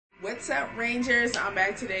What's up, Rangers? I'm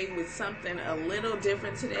back today with something a little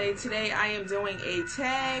different today. Today I am doing a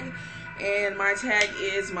tag, and my tag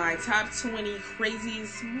is my top 20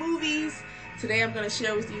 craziest movies. Today I'm going to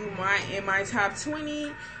share with you my top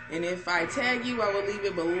 20, and if I tag you, I will leave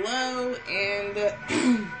it below, and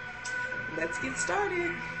let's get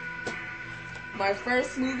started. My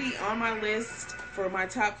first movie on my list for my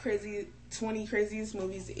top 20 craziest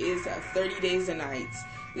movies is 30 Days and Nights.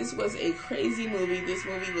 This was a crazy movie. This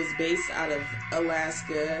movie was based out of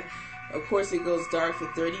Alaska. Of course, it goes dark for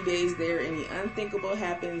 30 days there, and the unthinkable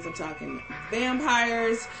happens. I'm talking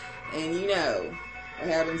vampires, and you know what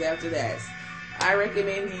happens after that. I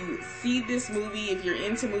recommend you see this movie if you're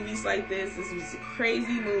into movies like this. This was a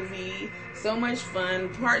crazy movie. So much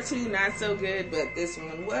fun. Part 2, not so good, but this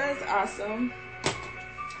one was awesome.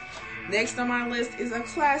 Next on my list is a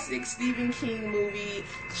classic Stephen King movie,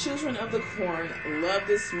 Children of the Corn. Love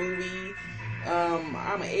this movie. I'm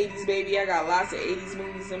an 80s baby. I got lots of 80s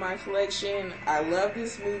movies in my collection. I love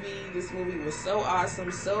this movie. This movie was so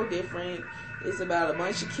awesome, so different. It's about a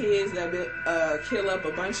bunch of kids that kill up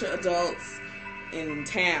a bunch of adults in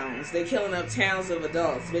towns. They're killing up towns of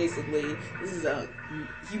adults, basically.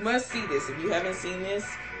 You must see this. If you haven't seen this,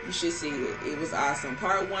 you should see it. It was awesome.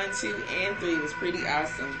 Part 1, 2, and 3 was pretty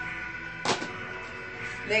awesome.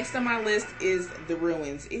 Next on my list is The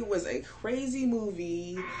Ruins. It was a crazy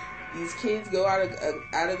movie. These kids go out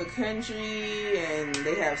of the country and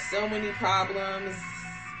they have so many problems.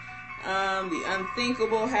 The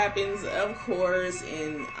unthinkable happens, of course,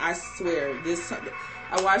 and I swear,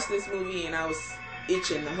 I watched this movie and I was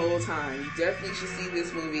itching the whole time. You definitely should see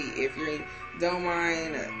this movie if you don't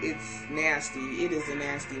mind. It's nasty. It is a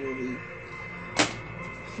nasty movie.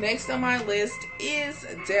 Next on my list is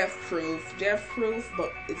Death Proof. Death Proof,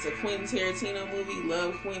 but it's a Quentin Tarantino movie.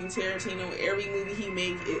 Love Quentin Tarantino. Every movie he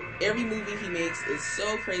makes is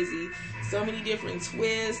so crazy. So many different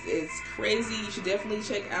twists. It's crazy. You should definitely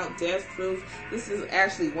check out Death Proof. This is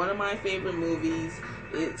actually one of my favorite movies.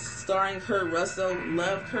 It's starring Kurt Russell.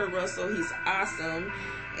 Love Kurt Russell. He's awesome.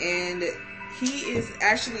 And he is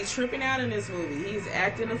actually tripping out in this movie. He's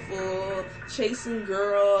acting a fool, chasing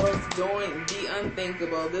girls, doing the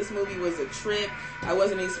unthinkable. This movie was a trip. I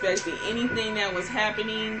wasn't expecting anything that was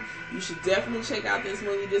happening. You should definitely check out this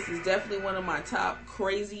movie. This is definitely one of my top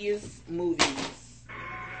craziest movies.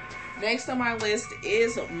 Next on my list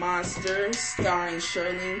is Monster, starring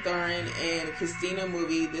Charlize Theron and Christina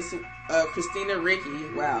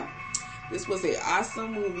Ricci. Wow. This was an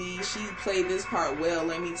awesome movie. She played this part well.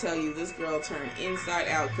 Let me tell you, this girl turned inside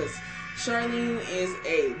out because Charlene is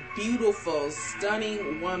a beautiful,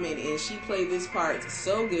 stunning woman, and she played this part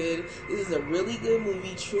so good. This is a really good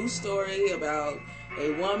movie, true story about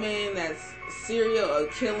a woman that's serial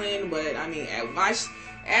killing. But I mean, as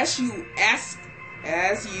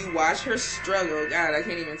you watch her struggle, God, I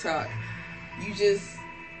can't even talk. You just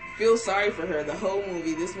feel sorry for her the whole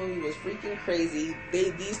movie. This movie was freaking crazy.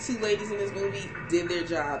 These two ladies in this movie did their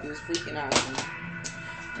job. It was freaking awesome.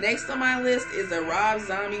 Next on my list is a Rob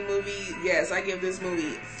Zombie movie. Yes, I give this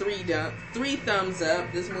movie three thumbs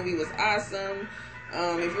up. This movie was awesome.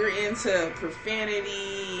 If you're into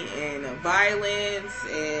profanity and violence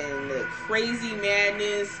and crazy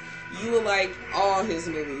madness, you will like all his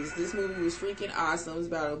movies. This movie was freaking awesome. It's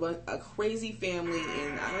about a crazy family,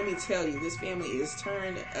 and let me tell you, this family is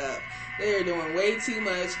turned up. They are doing way too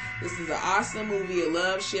much. This is an awesome movie. I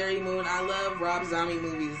love Sherry Moon. I love Rob Zombie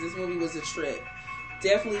movies. This movie was a trip.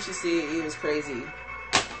 Definitely should see it. It was crazy.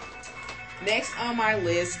 Next on my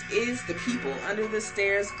list is The People Under the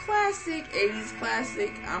Stairs. Classic, 80s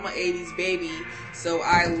classic. I'm an 80s baby, so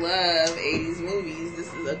I love 80s movies.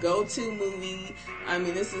 This is a go-to movie. I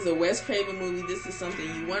mean, this is a Wes Craven movie. This is something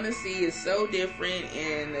you want to see. It's so different,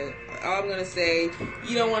 and all I'm going to say,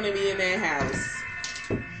 you don't want to be in that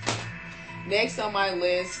house. Next on my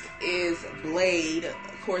list is Blade.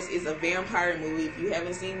 Of course, it's a vampire movie. If you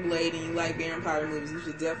haven't seen Blade and you like vampire movies, you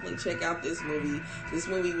should definitely check out this movie. This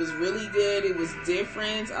movie was really good. It was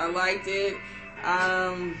different. I liked it.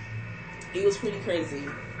 It was pretty crazy.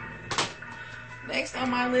 Next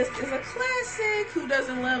on my list is a classic. Who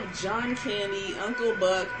doesn't love John Candy, Uncle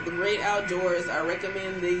Buck, The Great Outdoors? I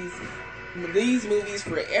recommend these movies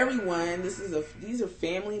for everyone. These are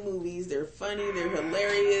family movies. They're funny. They're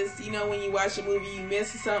hilarious. You know, when you watch a movie, you miss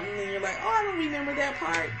something, and you're like, oh, I don't remember that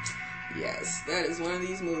part. Yes, that is one of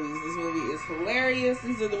these movies. This movie is hilarious.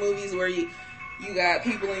 These are the movies where you got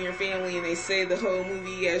people in your family, and they say the whole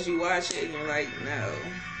movie as you watch it, and you're like, no.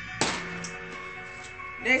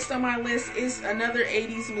 Next on my list is another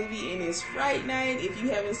 80s movie, and it's Fright Night. If you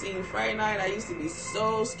haven't seen Fright Night, I used to be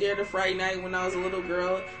so scared of Fright Night when I was a little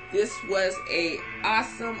girl. This was a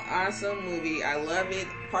awesome movie. I love it.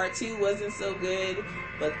 Part 2 wasn't so good,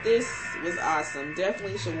 but this was awesome.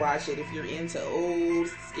 Definitely should watch it if you're into old,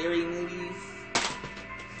 scary movies.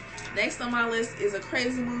 Next on my list is a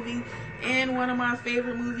crazy movie and one of my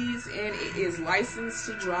favorite movies, and it is License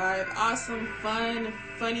to Drive. Awesome, fun,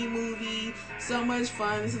 funny movie. So much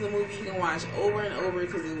fun. This is a movie you can watch over and over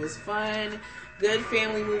because it was fun. Good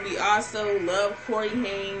family movie. Also, love Corey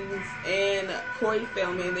Haim and Corey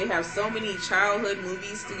Feldman. They have so many childhood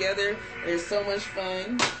movies together. They're so much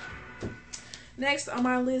fun. Next on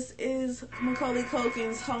my list is Macaulay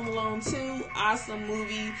Culkin's Home Alone 2. Awesome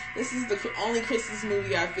movie. This is the only Christmas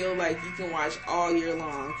movie I feel like you can watch all year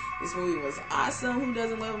long. This movie was awesome. Who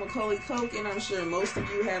doesn't love Macaulay Culkin? I'm sure most of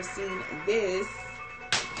you have seen this.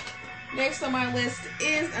 Next on my list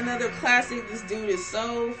is another classic. This dude is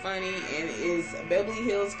so funny, and is Beverly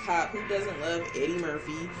Hills Cop. Who doesn't love Eddie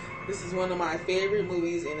Murphy? This is one of my favorite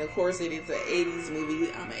movies, and of course it's an 80s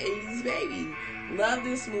movie. I'm an 80s baby. Love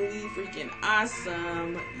this movie. Freaking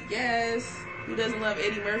awesome. Yes. Who doesn't love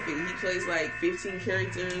Eddie Murphy? He plays like 15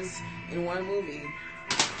 characters in one movie.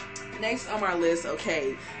 Next on my list,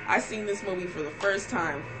 okay, I seen this movie for the first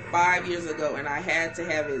time 5 years ago, and I had to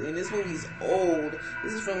have it. And this movie's old.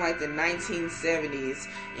 This is from like the 1970s,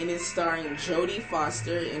 and it's starring Jodie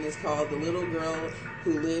Foster, and it's called The Little Girl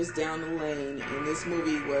Who Lives Down the Lane. And this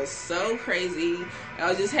movie was so crazy.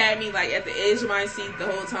 It just had me like at the edge of my seat the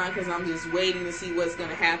whole time because I'm just waiting to see what's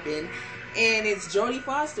gonna happen. And it's Jodie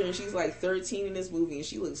Foster, and she's like 13 in this movie, and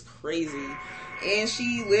she looks crazy. And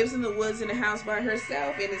she lives in the woods in a house by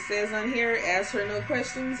herself, and it says on here, ask her no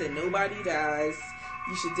questions and nobody dies.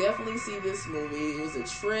 You should definitely see this movie. It was a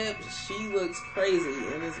trip. She looks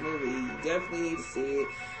crazy in this movie. You definitely need to see it.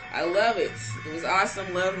 I love it. It was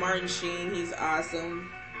awesome. Love Martin Sheen. He's awesome.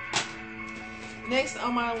 Next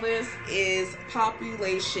on my list is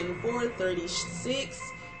Population 436.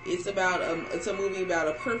 It's a movie about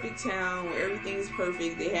a perfect town where everything's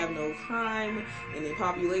perfect. They have no crime, and the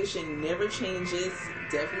population never changes.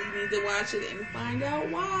 Definitely need to watch it and find out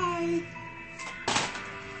why.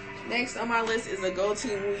 Next on my list is a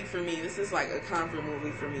go-to movie for me. This is like a comfort movie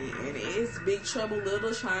for me, and it's Big Trouble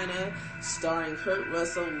Little China, starring Kurt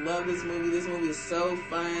Russell. Love this movie. This movie is so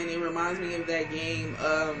fun. It reminds me of that game,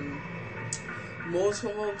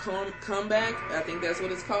 Multiple Comeback. I think that's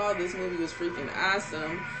what it's called. This movie was freaking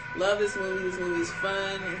awesome. Love this movie. This movie's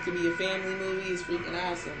fun. It could be a family movie. It's freaking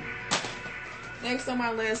awesome. Next on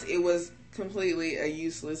my list, it was completely a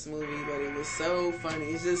useless movie, but it was so funny.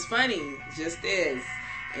 It's just funny. It just is.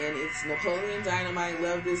 And it's Napoleon Dynamite.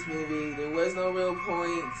 Love this movie. There was no real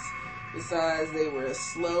points besides they were a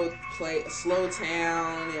slow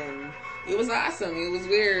town, and it was awesome. It was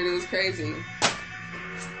weird. It was crazy.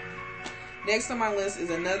 Next on my list is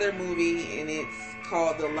another movie, and it's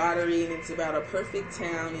called The Lottery, and it's about a perfect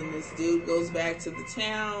town, and this dude goes back to the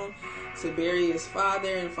town to bury his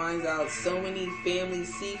father and finds out so many family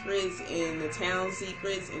secrets and the town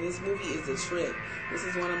secrets, and this movie is a trip. This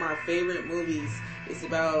is one of my favorite movies. It's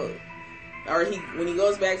about, when he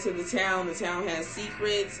goes back to the town has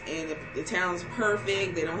secrets, and the town's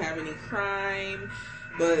perfect. They don't have any crime.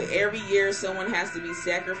 But every year someone has to be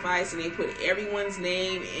sacrificed, and they put everyone's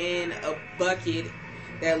name in a bucket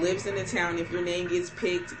that lives in the town. If your name gets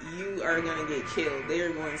picked, you are going to get killed. They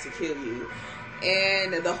are going to kill you.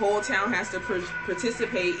 And the whole town has to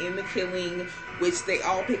participate in the killing, which they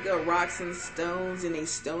all pick up rocks and stones, and they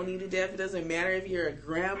stone you to death. It doesn't matter if you're a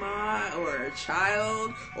grandma or a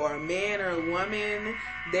child or a man or a woman.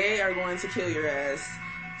 They are going to kill your ass.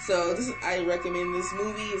 So I recommend this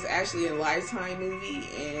movie. It's actually a Lifetime movie,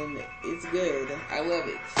 and it's good. I love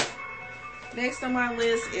it. Next on my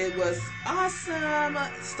list, it was awesome,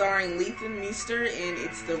 starring Letha Meester, and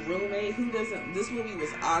it's The Roommate. Who doesn't? This movie was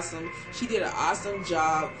awesome. She did an awesome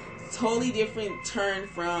job. Totally different turn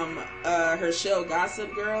from her show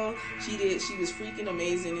Gossip Girl. She was freaking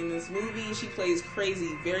amazing in this movie. She plays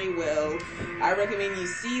crazy very well. I recommend you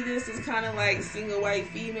see this. It's kind of like Single White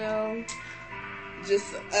Female,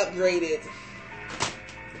 just upgraded.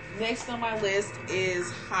 Next on my list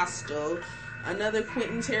is Hostel, another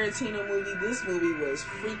Quentin Tarantino movie. This movie was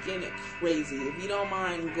freaking crazy. If you don't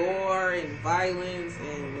mind gore and violence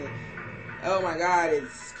and, oh my god,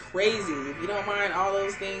 it's crazy. If you don't mind all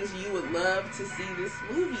those things, you would love to see this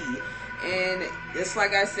movie. And it's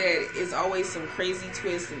like I said, it's always some crazy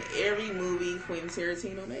twists in every movie Quentin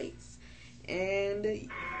Tarantino makes. And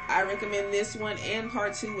I recommend this one, and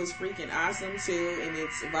part 2 was freaking awesome too, and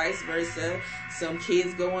it's vice versa. Some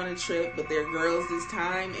kids go on a trip, but they're girls this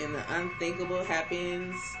time, and the unthinkable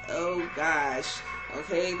happens. Oh gosh.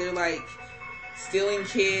 Okay, they're like stealing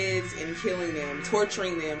kids and killing them,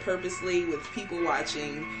 torturing them purposely with people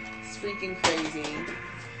watching. It's freaking crazy.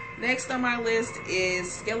 Next on my list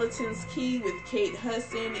is Skeleton's Key with Kate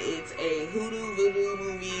Hudson. It's a hoodoo voodoo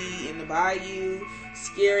movie in the bayou.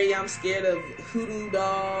 Scary. I'm scared of hoodoo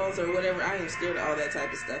dolls or whatever. I am scared of all that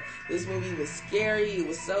type of stuff. This movie was scary. It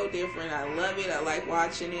was so different. I love it. I like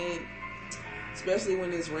watching it, especially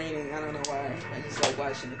when it's raining. I don't know why. I just like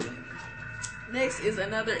watching it. Next is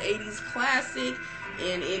another 80s classic,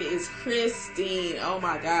 and it is Christine. Oh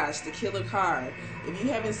my gosh, The Killer Car. If you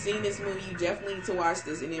haven't seen this movie, you definitely need to watch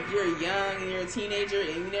this. And if you're young and you're a teenager and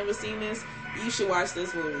you've never seen this, you should watch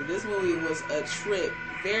this movie. This movie was a trip.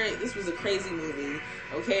 This was a crazy movie.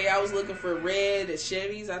 Okay, I was looking for red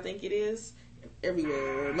Chevys, I think it is,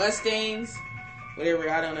 everywhere. Or Mustangs, whatever,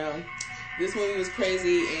 I don't know. This movie was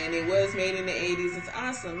crazy, and it was made in the 80s. It's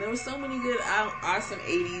awesome. There were so many good, awesome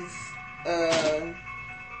 80s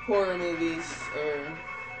horror movies.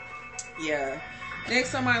 Yeah.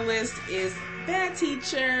 Next on my list is Bad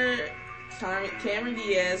Teacher. Cameron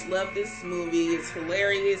Diaz. Love this movie. It's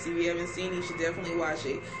hilarious. If you haven't seen it, you should definitely watch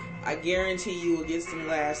it. I guarantee you will get some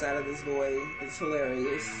laughs out of this boy. It's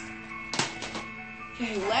hilarious.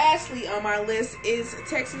 Okay, lastly on my list is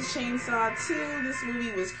Texas Chainsaw 2. This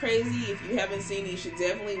movie was crazy. If you haven't seen it, you should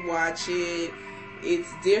definitely watch it. It's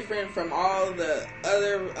different from all the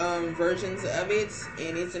other versions of it,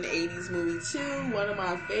 and it's an 80s movie too. One of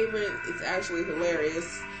my favorite. It's actually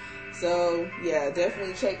hilarious. So yeah,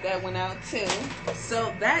 definitely check that one out too.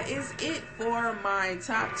 So that is it for my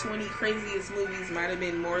top 20 craziest movies. Might have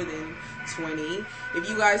been more than 20. If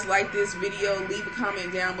you guys like this video, leave a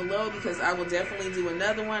comment down below, because I will definitely do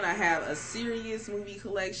another one. I have a serious movie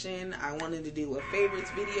collection. I wanted to do a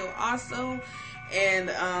favorites video also,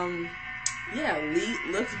 and yeah,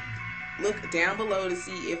 look down below to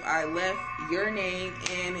see if I left your name,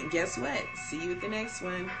 and guess what? See you at the next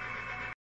one.